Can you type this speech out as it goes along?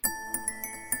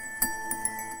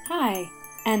Hi,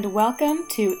 and welcome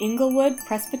to Inglewood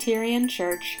Presbyterian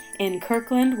Church in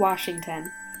Kirkland,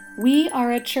 Washington. We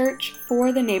are a church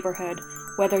for the neighborhood.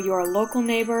 Whether you're a local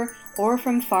neighbor or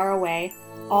from far away,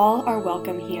 all are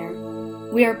welcome here.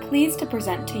 We are pleased to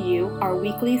present to you our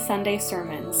weekly Sunday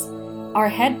sermons. Our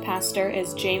head pastor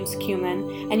is James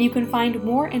Cuman, and you can find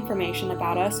more information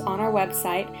about us on our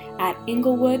website at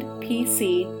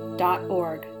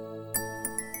inglewoodpc.org.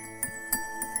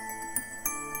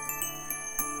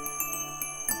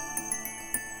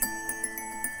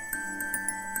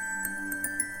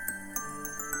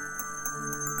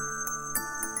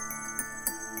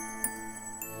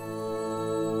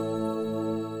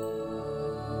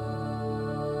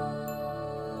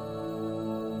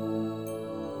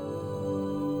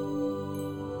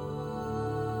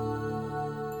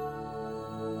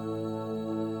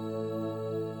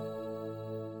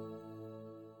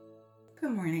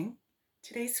 Good morning.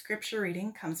 Today's scripture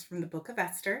reading comes from the book of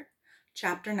Esther,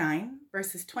 chapter 9,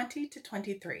 verses 20 to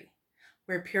 23,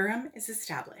 where Purim is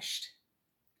established.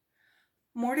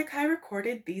 Mordecai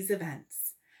recorded these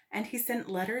events, and he sent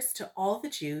letters to all the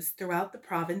Jews throughout the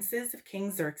provinces of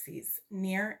King Xerxes,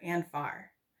 near and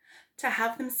far, to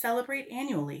have them celebrate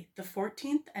annually the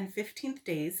 14th and 15th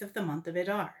days of the month of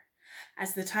Adar,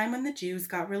 as the time when the Jews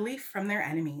got relief from their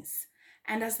enemies,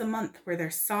 and as the month where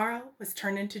their sorrow was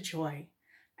turned into joy,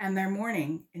 and their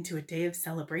mourning into a day of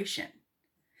celebration.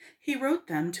 He wrote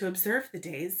them to observe the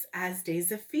days as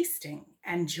days of feasting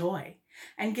and joy,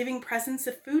 and giving presents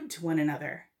of food to one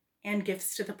another, and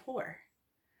gifts to the poor.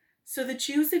 So the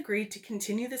Jews agreed to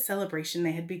continue the celebration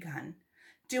they had begun,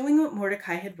 doing what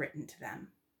Mordecai had written to them.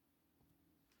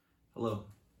 Hello,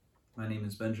 my name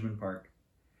is Benjamin Park,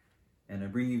 and I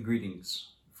bring you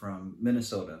greetings from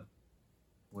Minnesota,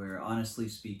 where, honestly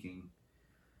speaking,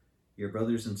 your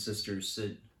brothers and sisters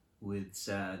sit with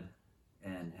sad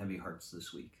and heavy hearts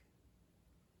this week.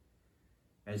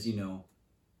 As you know,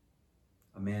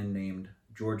 a man named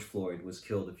George Floyd was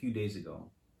killed a few days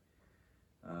ago.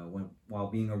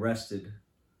 While being arrested,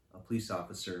 a police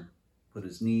officer put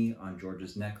his knee on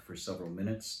George's neck for several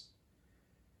minutes,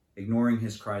 ignoring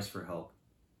his cries for help,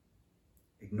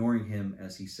 ignoring him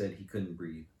as he said he couldn't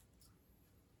breathe.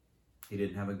 He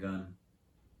didn't have a gun.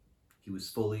 He was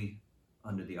fully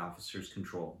under the officer's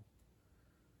control,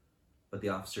 but the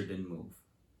officer didn't move,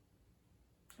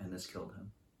 and this killed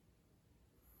him.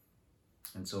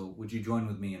 And so would you join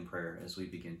with me in prayer as we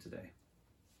begin today?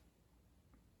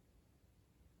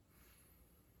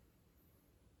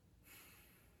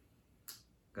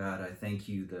 God, I thank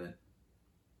you that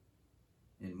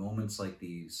in moments like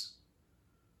these,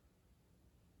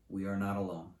 we are not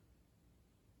alone.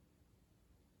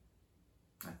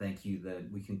 I thank you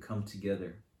that we can come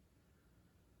together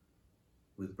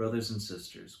with brothers and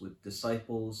sisters, with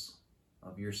disciples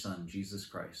of your Son, Jesus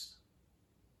Christ.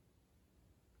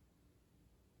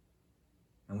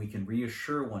 And we can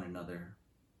reassure one another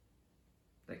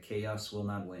that chaos will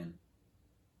not win,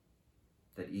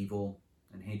 that evil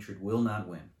and hatred will not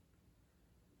win.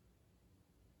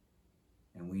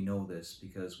 And we know this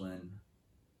because when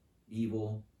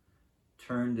evil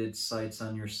turned its sights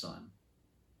on your Son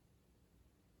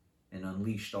and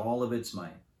unleashed all of its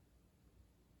might,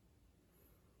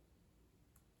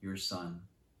 your Son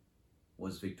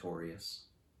was victorious.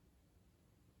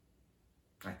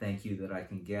 I thank you that I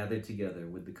can gather together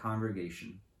with the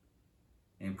congregation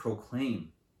and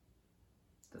proclaim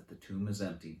that the tomb is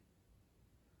empty,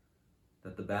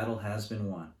 that the battle has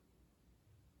been won.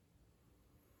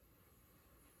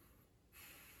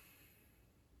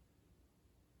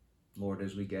 Lord,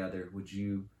 as we gather, would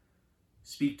you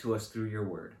speak to us through your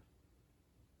word?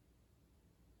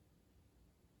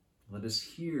 Let us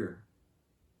hear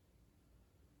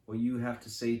what you have to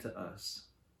say to us.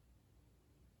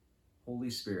 Holy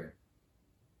Spirit,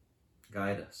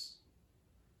 guide us.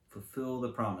 Fulfill the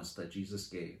promise that Jesus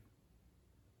gave.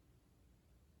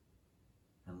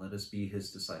 And let us be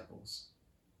his disciples.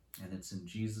 And it's in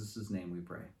Jesus' name we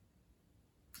pray.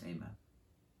 Amen.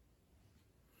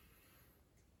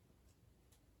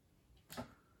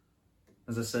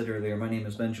 As I said earlier, my name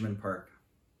is Benjamin Park,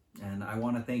 and I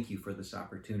want to thank you for this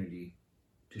opportunity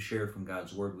to share from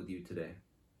God's Word with you today.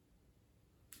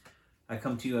 I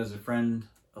come to you as a friend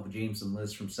of James and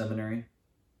Liz from seminary,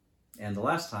 and the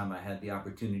last time I had the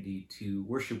opportunity to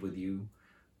worship with you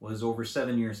was over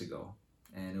 7 years ago,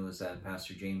 and it was at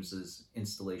Pastor James's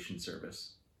installation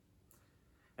service.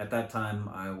 At that time,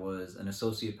 I was an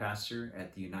associate pastor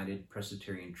at the United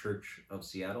Presbyterian Church of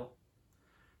Seattle,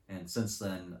 and since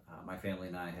then, my family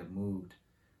and I have moved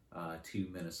to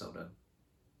Minnesota,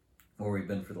 where we've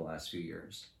been for the last few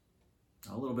years.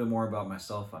 A little bit more about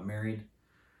myself. I'm married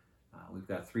We've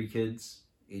got 3 kids,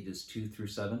 ages 2 through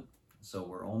 7, so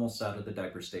we're almost out of the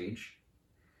diaper stage.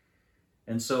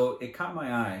 And so it caught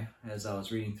my eye as I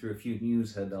was reading through a few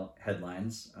news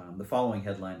headlines, the following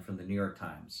headline from the New York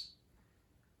Times: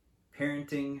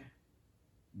 "Parenting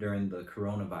during the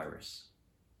coronavirus.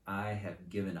 I have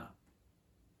given up."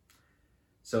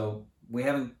 So we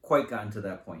haven't quite gotten to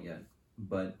that point yet,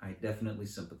 but I definitely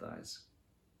sympathize.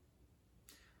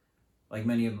 Like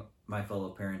many of my fellow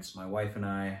parents, my wife and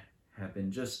I have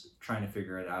been just trying to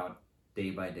figure it out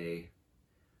day by day,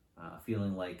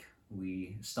 feeling like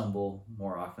we stumble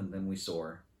more often than we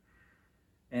soar.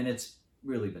 And it's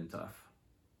really been tough.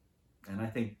 And I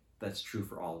think that's true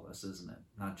for all of us, isn't it?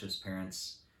 Not just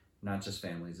parents, not just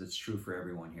families. It's true for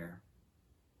everyone here.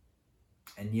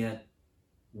 And yet,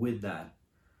 with that,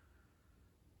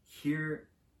 here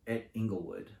at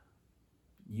Inglewood,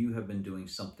 you have been doing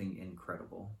something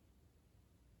incredible.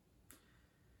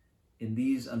 In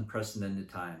these unprecedented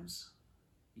times,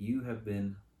 you have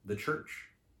been the church.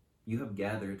 You have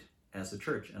gathered as a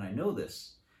church. And I know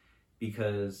this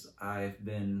because I've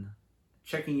been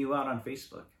checking you out on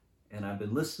Facebook, and I've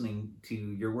been listening to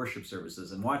your worship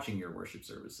services and watching your worship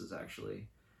services, actually.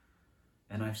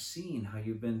 And I've seen how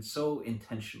you've been so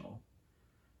intentional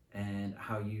and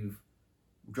how you've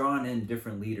drawn in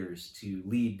different leaders to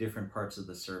lead different parts of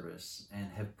the service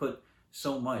and have put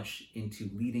so much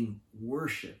into leading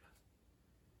worship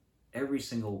every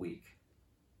single week.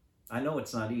 I know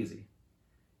it's not easy,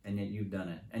 and yet you've done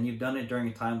it. And you've done it during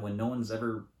a time when no one's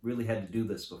ever really had to do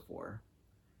this before.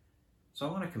 So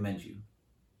I want to commend you.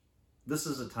 This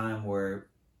is a time where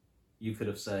you could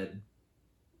have said,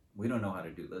 "We don't know how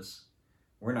to do this.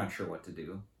 We're not sure what to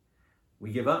do.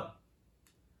 We give up."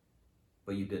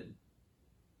 But you didn't.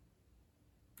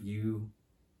 You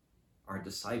are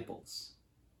disciples.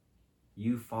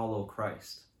 You follow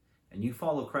Christ. And you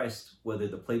follow Christ whether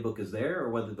the playbook is there or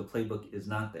whether the playbook is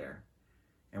not there.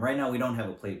 And right now we don't have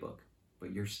a playbook,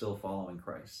 but you're still following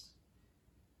Christ.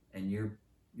 And you're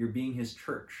being his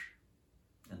church.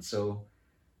 And so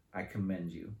I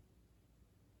commend you.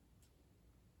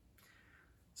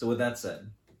 So with that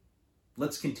said,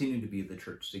 let's continue to be the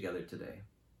church together today.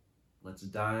 Let's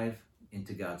dive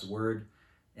into God's word,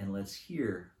 and let's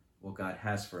hear what God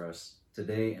has for us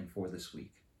today and for this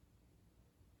week.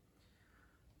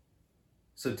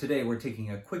 So today we're taking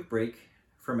a quick break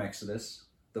from Exodus,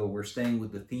 though we're staying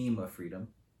with the theme of freedom.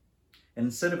 And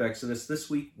instead of Exodus, this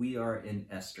week we are in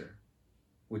Esther,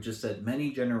 which is set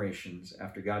many generations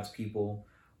after God's people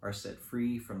are set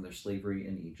free from their slavery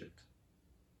in Egypt.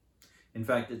 In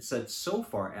fact, it's set so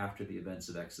far after the events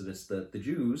of Exodus that the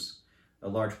Jews, a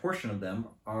large portion of them,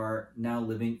 are now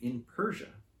living in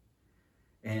Persia.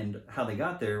 And how they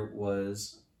got there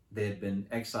was they had been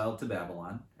exiled to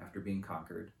Babylon after being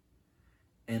conquered.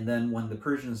 And then when the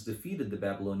Persians defeated the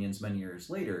Babylonians many years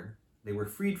later, they were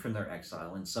freed from their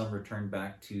exile, and some returned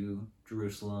back to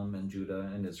Jerusalem and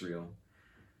Judah and Israel.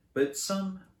 But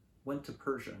some went to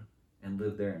Persia and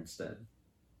lived there instead.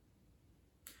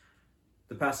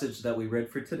 The passage that we read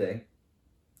for today,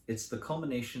 it's the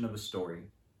culmination of a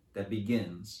story that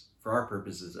begins, for our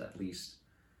purposes at least,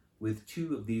 with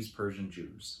 2 of these Persian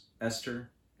Jews, Esther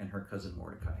and her cousin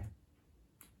Mordecai.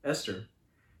 Esther,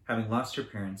 having lost her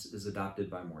parents, is adopted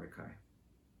by Mordecai.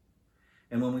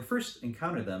 And when we first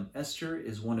encounter them, Esther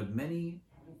is one of many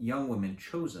young women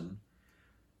chosen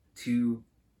to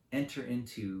enter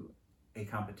into a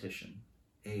competition,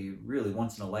 a really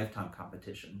once-in-a-lifetime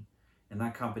competition. And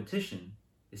that competition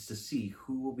is to see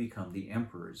who will become the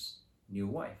emperor's new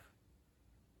wife.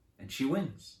 And she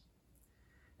wins.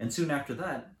 And soon after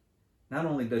that, not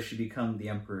only does she become the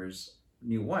emperor's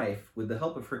new wife, with the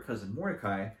help of her cousin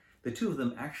Mordecai, the 2 of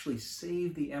them actually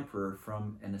save the emperor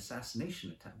from an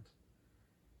assassination attempt.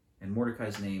 And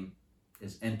Mordecai's name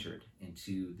is entered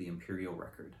into the imperial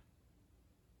record.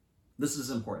 This is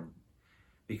important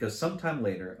because sometime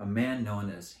later, a man known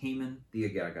as Haman the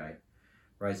Agagite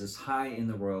rises high in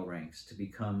the royal ranks to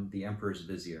become the emperor's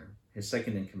vizier, his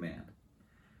second in command.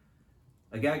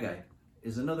 Agagite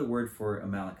is another word for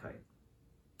Amalekite.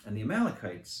 And the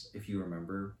Amalekites, if you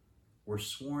remember, were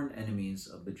sworn enemies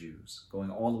of the Jews,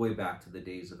 going all the way back to the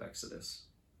days of Exodus.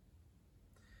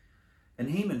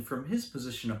 And Haman, from his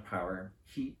position of power,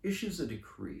 he issues a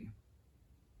decree,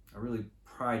 a really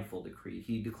prideful decree.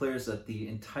 He declares that the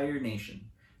entire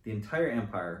nation, the entire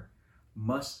empire,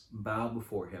 must bow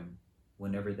before him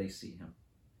whenever they see him.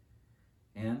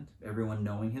 And everyone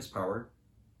knowing his power,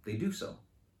 they do so.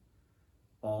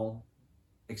 All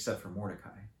except for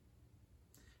Mordecai.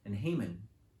 And Haman,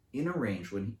 in a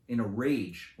rage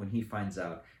when he finds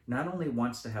out, not only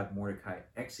wants to have Mordecai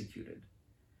executed,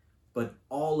 but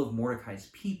all of Mordecai's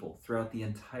people throughout the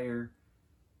entire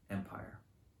empire.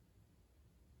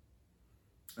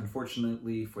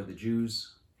 Unfortunately for the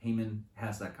Jews, Haman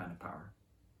has that kind of power.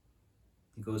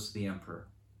 He goes to the emperor.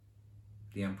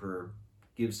 The emperor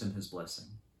gives him his blessing.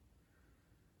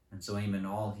 And so Haman,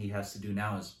 all he has to do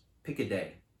now is pick a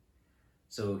day.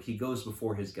 So he goes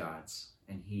before his gods,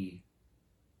 and he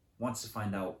wants to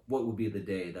find out what would be the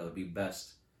day that would be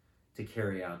best to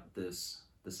carry out this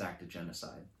act of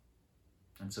genocide.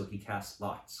 And so he casts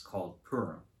lots called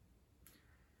Purim.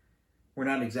 We're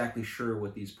not exactly sure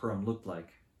what these Purim looked like,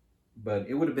 but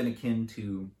it would have been akin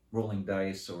to rolling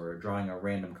dice or drawing a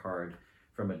random card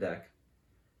from a deck.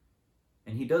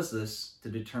 And he does this to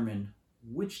determine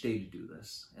which day to do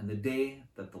this. And the day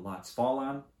that the lots fall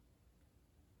on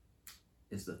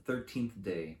is the 13th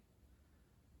day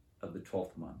of the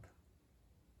 12th month.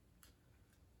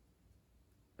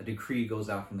 A decree goes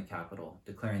out from the capital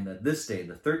declaring that this day,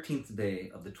 the 13th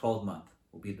day of the 12th month,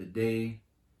 will be the day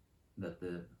that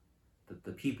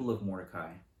the people of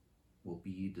Mordecai will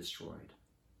be destroyed.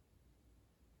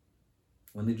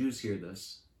 When the Jews hear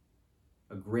this,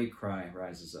 a great cry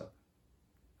rises up,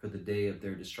 for the day of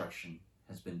their destruction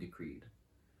has been decreed.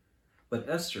 But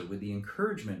Esther, with the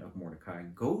encouragement of Mordecai,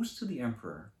 goes to the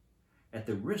emperor at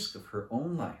the risk of her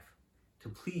own life to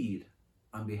plead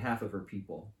on behalf of her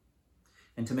people.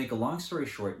 And to make a long story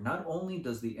short, not only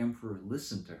does the emperor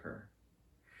listen to her,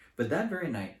 but that very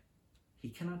night, he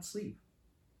cannot sleep.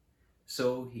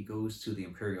 So he goes to the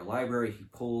imperial library, he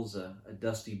pulls a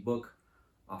dusty book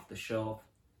off the shelf,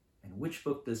 and which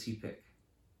book does he pick?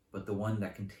 But the one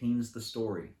that contains the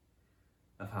story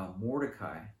of how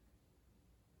Mordecai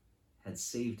had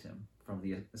saved him from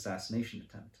the assassination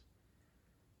attempt.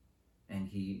 And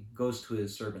he goes to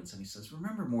his servants and he says,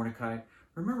 "Remember Mordecai?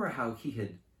 Remember how he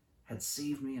had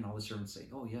saved me?" And all the servants say,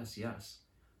 "Oh, yes, yes."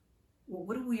 "Well,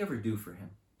 what did we ever do for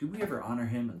him? Did we ever honor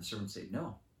him?" And the servants say,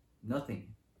 "No,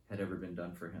 nothing had ever been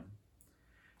done for him."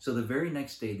 So the very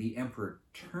next day, the emperor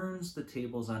turns the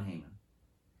tables on Haman.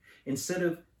 Instead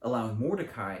of allowing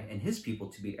Mordecai and his people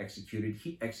to be executed,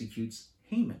 he executes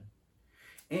Haman.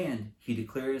 And he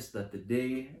declares that the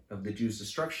day of the Jews'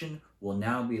 destruction will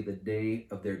now be the day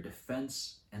of their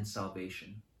defense and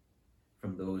salvation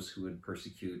from those who would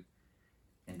persecute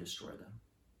and destroy them.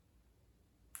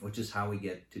 Which is how we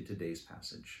get to today's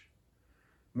passage.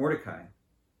 Mordecai,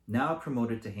 now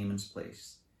promoted to Haman's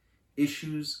place,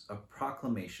 issues a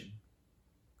proclamation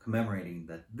commemorating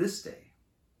that this day,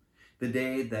 the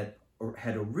day that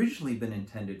had originally been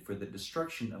intended for the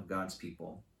destruction of God's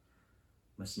people,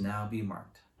 must now be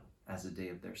marked as a day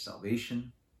of their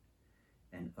salvation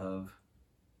and of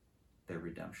their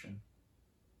redemption.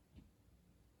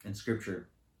 In Scripture,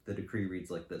 the decree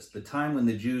reads like this: "The time when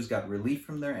the Jews got relief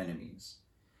from their enemies,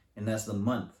 and as the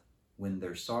month when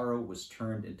their sorrow was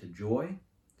turned into joy,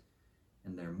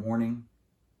 and their mourning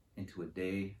into a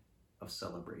day of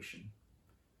celebration."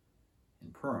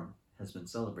 And Purim has been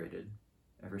celebrated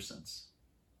ever since.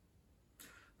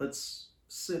 Let's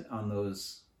sit on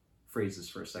those phrases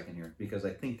for a second here, because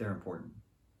I think they're important.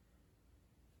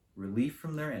 Relief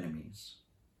from their enemies,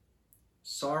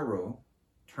 sorrow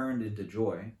turned into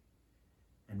joy,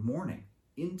 and mourning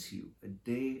into a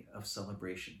day of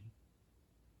celebration.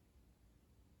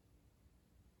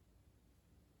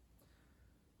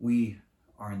 We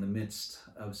are in the midst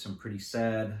of some pretty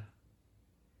sad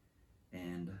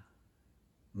and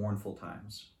mournful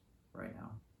times right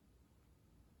now.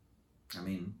 I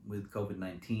mean, with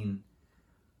COVID-19,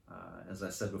 as I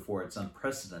said before, it's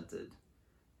unprecedented.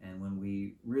 And when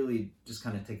we really just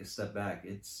kind of take a step back,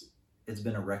 it's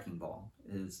been a wrecking ball,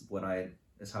 is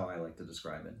how I like to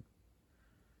describe it.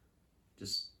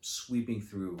 Just sweeping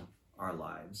through our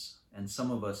lives. And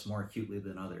some of us more acutely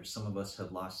than others. Some of us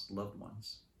have lost loved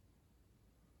ones.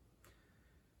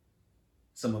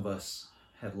 Some of us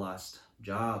have lost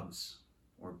jobs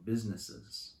or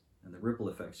businesses, and the ripple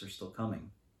effects are still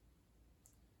coming.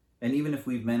 And even if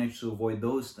we've managed to avoid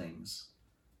those things,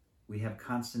 we have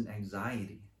constant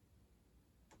anxiety.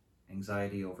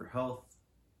 Anxiety over health,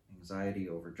 anxiety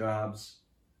over jobs.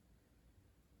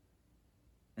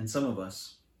 And some of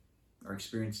us are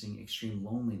experiencing extreme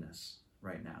loneliness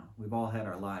right now. We've all had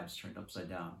our lives turned upside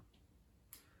down.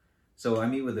 So I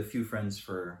meet with a few friends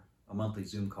for a monthly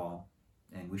Zoom call,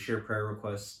 and we share prayer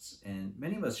requests, and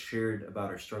many of us shared about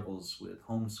our struggles with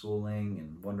homeschooling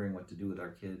and wondering what to do with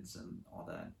our kids and all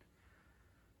that.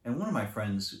 And one of my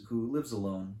friends who lives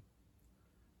alone,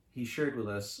 he shared with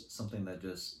us something that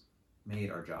just made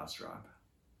our jaws drop.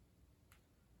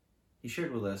 He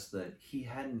shared with us that he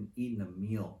hadn't eaten a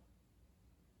meal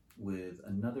with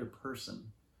another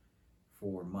person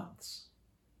for months.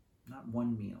 Not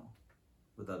one meal.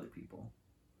 with other people.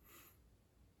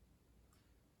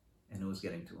 And it was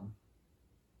getting to him.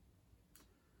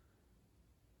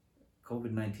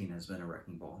 COVID-19 has been a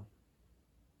wrecking ball.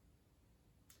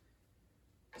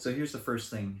 So here's the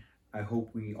first thing I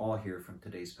hope we all hear from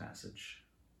today's passage.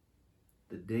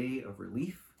 The day of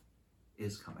relief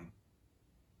is coming.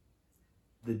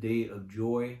 The day of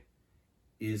joy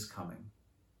is coming.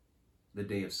 The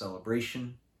day of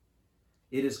celebration,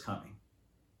 it is coming.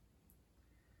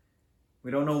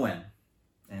 We don't know when,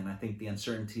 and I think the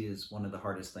uncertainty is one of the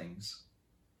hardest things.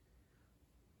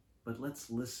 But let's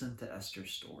listen to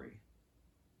Esther's story.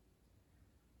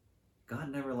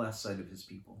 God never lost sight of his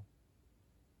people.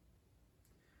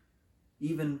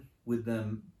 Even with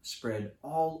them spread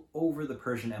all over the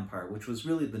Persian Empire, which was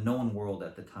really the known world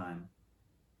at the time,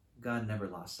 God never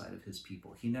lost sight of his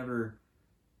people.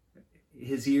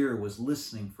 His ear was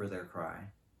listening for their cry.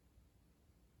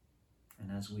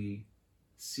 And as we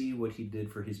see what he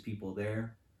did for his people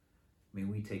there, may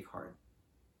we take heart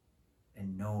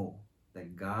and know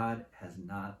that God has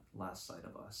not lost sight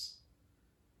of us.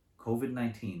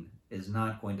 COVID-19 is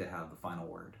not going to have the final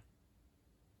word.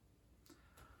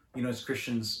 You know, as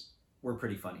Christians, we're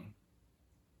pretty funny.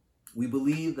 We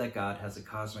believe that God has a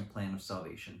cosmic plan of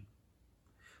salvation.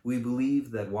 We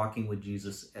believe that walking with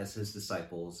Jesus as his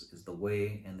disciples is the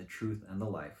way and the truth and the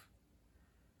life.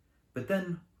 But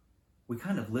then we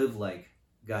kind of live like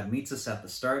God meets us at the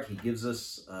start. He gives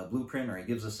us a blueprint or he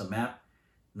gives us a map.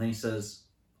 And then he says,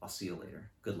 I'll see you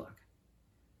later. Good luck.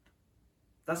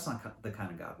 That's not the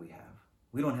kind of God we have.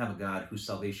 We don't have a God whose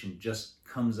salvation just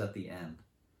comes at the end.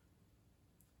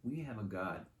 We have a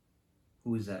God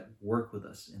who is at work with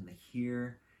us in the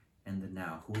here and the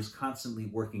now, who is constantly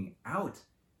working out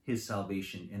his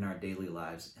salvation in our daily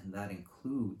lives, and that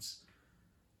includes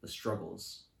the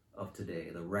struggles of today,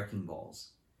 the wrecking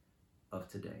balls of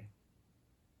today.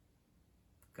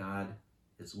 God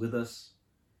is with us,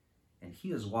 and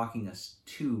he is walking us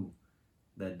to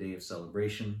that day of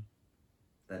celebration,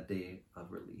 that day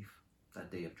of relief,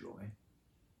 that day of joy.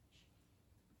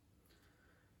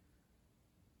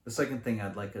 The second thing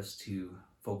I'd like us to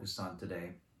focus on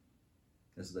today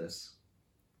is this.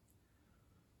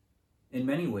 In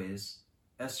many ways,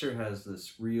 Esther has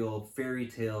this real fairy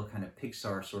tale kind of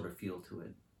Pixar sort of feel to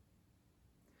it.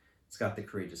 It's got the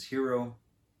courageous hero,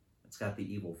 it's got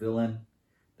the evil villain,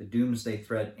 the doomsday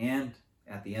threat, and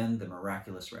at the end, the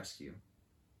miraculous rescue.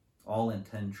 All in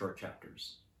 10 short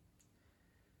chapters.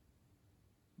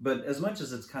 But as much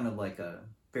as it's kind of like a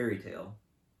fairy tale,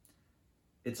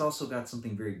 it's also got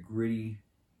something very gritty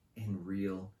and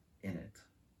real in it.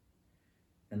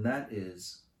 And that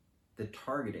is the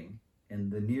targeting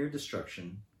and the near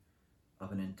destruction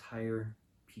of an entire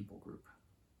people group.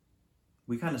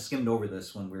 We kind of skimmed over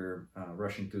this when we were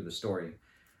rushing through the story,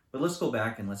 but let's go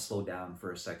back and let's slow down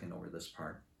for a second over this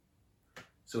part.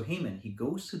 So Haman, he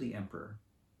goes to the emperor.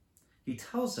 He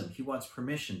tells him he wants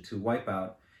permission to wipe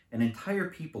out an entire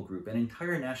people group, an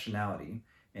entire nationality,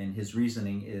 and his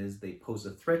reasoning is they pose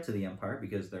a threat to the empire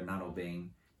because they're not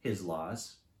obeying his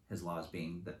laws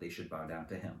being that they should bow down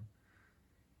to him.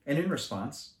 And in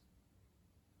response,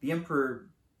 the emperor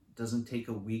doesn't take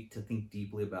a week to think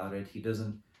deeply about it. He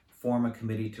doesn't form a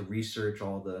committee to research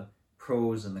all the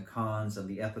pros and the cons and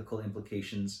the ethical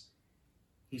implications.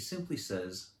 He simply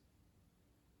says,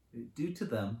 do to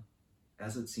them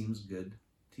as it seems good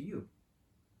to you.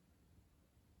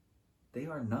 They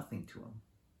are nothing to him.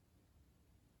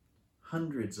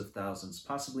 Hundreds of thousands,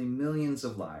 possibly millions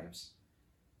of lives,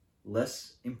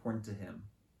 less important to him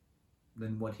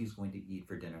than what he's going to eat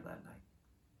for dinner that night.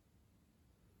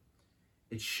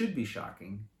 It should be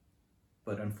shocking,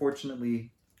 but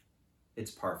unfortunately,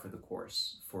 it's par for the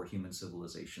course for human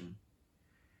civilization.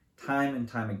 Time and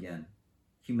time again,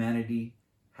 humanity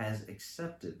has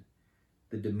accepted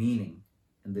the demeaning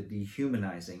and the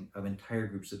dehumanizing of entire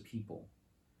groups of people,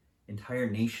 entire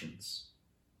nations,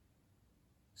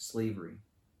 slavery,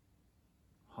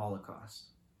 Holocaust,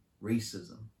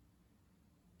 racism,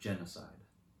 genocide.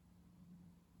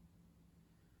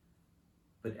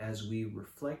 But as we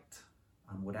reflect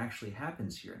on what actually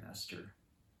happens here in Esther,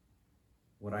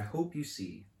 what I hope you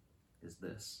see is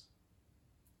this,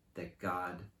 that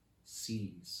God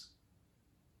sees,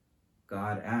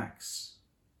 God acts,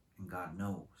 and God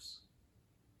knows.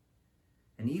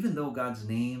 And even though God's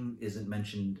name isn't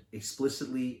mentioned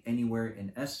explicitly anywhere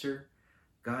in Esther,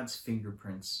 God's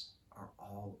fingerprints are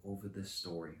all over this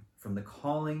story. From the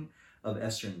calling of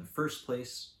Esther in the first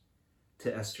place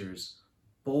to Esther's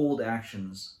bold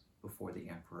actions before the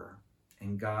emperor.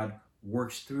 And God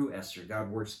works through Esther, God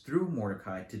works through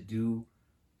Mordecai to do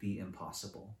the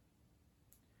impossible,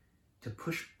 to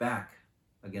push back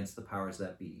against the powers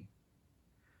that be,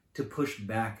 to push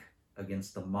back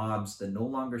against the mobs that no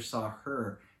longer saw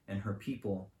her and her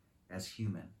people as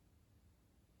human,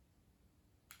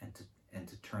 and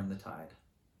to turn the tide.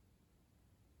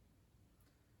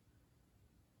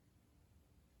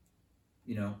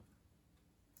 You know,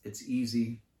 it's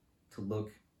easy to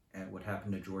look at what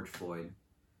happened to George Floyd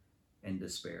and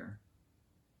despair,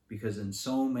 because in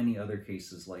so many other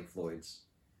cases like Floyd's,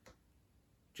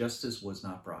 justice was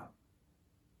not brought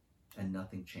and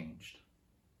nothing changed.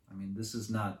 I mean, this is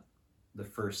not the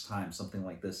first time something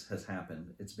like this has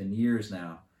happened. It's been years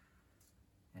now,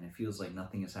 and it feels like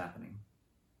nothing is happening.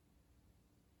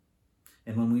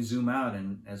 And when we zoom out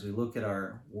and as we look at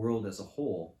our world as a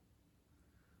whole,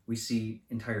 we see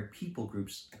entire people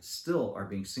groups still are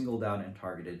being singled out and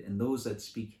targeted, and those that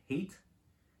speak hate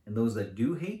and those that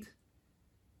do hate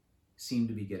seem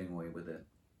to be getting away with it.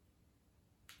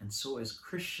 And so as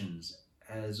Christians,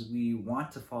 as we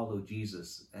want to follow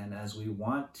Jesus and as we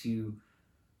want to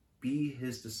be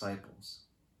his disciples,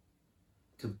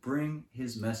 to bring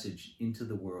his message into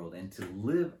the world and to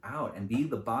live out and be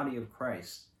the body of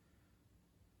Christ,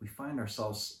 we find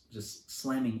ourselves just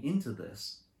slamming into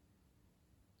this,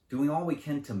 doing all we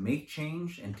can to make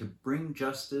change and to bring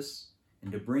justice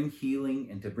and to bring healing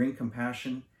and to bring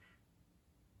compassion,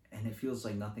 and it feels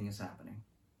like nothing is happening.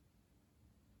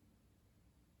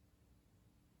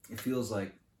 It feels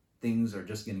like things are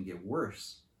just going to get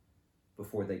worse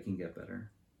before they can get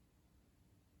better.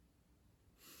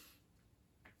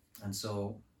 And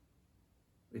so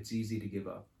it's easy to give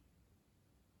up.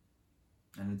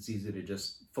 And it's easy to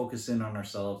just focus in on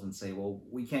ourselves and say, well,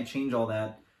 we can't change all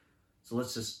that, so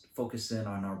let's just focus in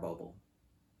on our bubble.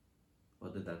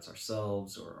 Whether that's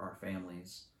ourselves or our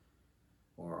families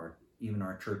or even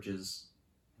our churches.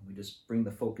 And we just bring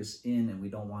the focus in and we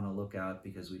don't want to look out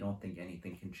because we don't think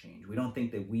anything can change. We don't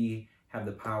think that we have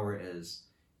the power as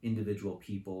individual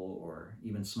people or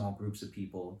even small groups of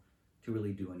people to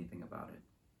really do anything about it.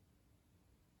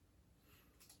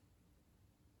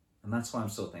 And that's why I'm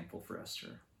so thankful for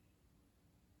Esther.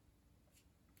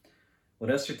 What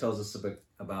Esther tells us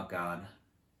about God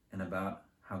and about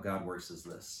how God works is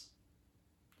this: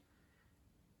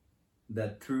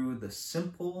 that through the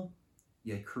simple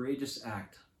yet courageous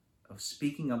act of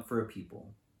speaking up for a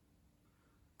people,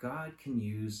 God can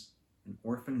use an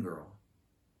orphan girl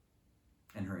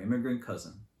and her immigrant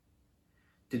cousin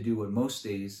to do what most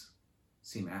days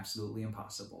seem absolutely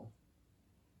impossible: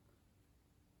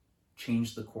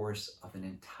 change the course of an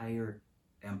entire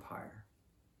empire,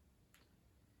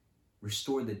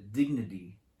 restore the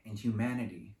dignity and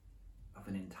humanity of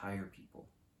an entire people.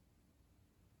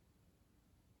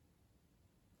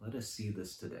 Let us see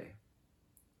this today.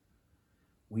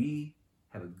 We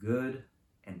have a good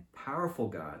and powerful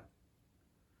God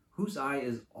whose eye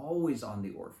is always on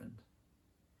the orphaned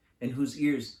and whose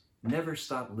ears never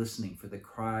stop listening for the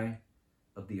cry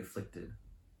of the afflicted.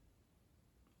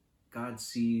 God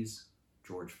sees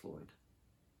George Floyd.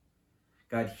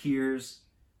 God hears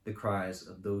the cries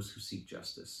of those who seek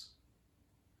justice.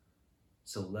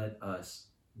 So let us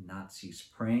not cease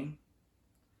praying.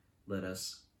 Let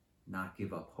us not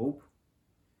give up hope.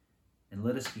 And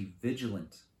let us be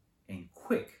vigilant and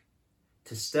quick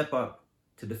to step up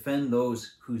to defend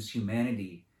those whose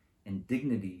humanity and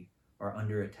dignity are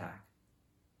under attack,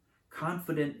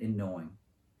 confident in knowing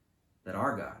that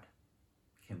our God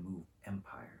can move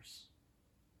empires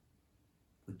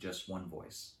with just one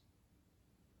voice,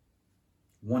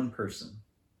 one person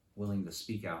willing to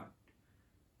speak out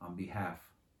on behalf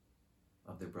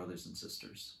of their brothers and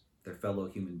sisters, their fellow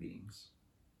human beings.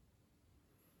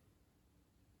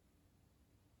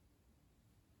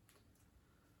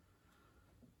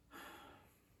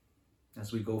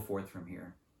 As we go forth from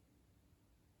here,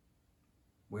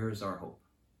 where is our hope?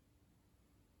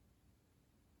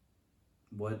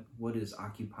 What is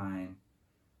occupying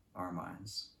our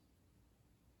minds?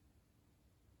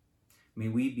 May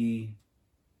we be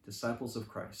disciples of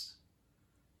Christ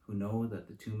who know that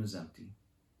the tomb is empty,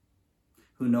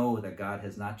 who know that God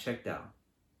has not checked out,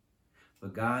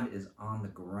 but God is on the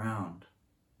ground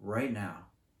right now.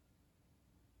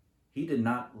 He did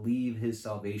not leave his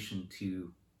salvation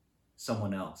to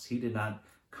someone else. He did not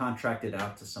contract it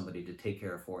out to somebody to take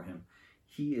care of for him.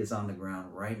 He is on the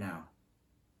ground right now,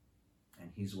 and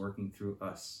he's working through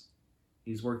us.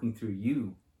 He's working through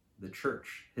you, the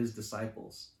church, his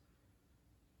disciples.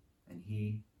 And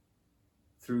he,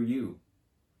 through you,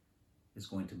 is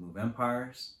going to move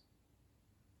empires.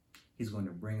 He's going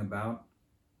to bring about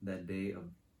that day of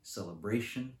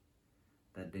celebration,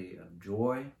 that day of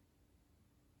joy.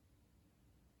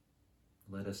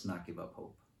 Let us not give up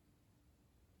hope.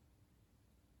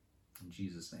 In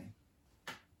Jesus' name.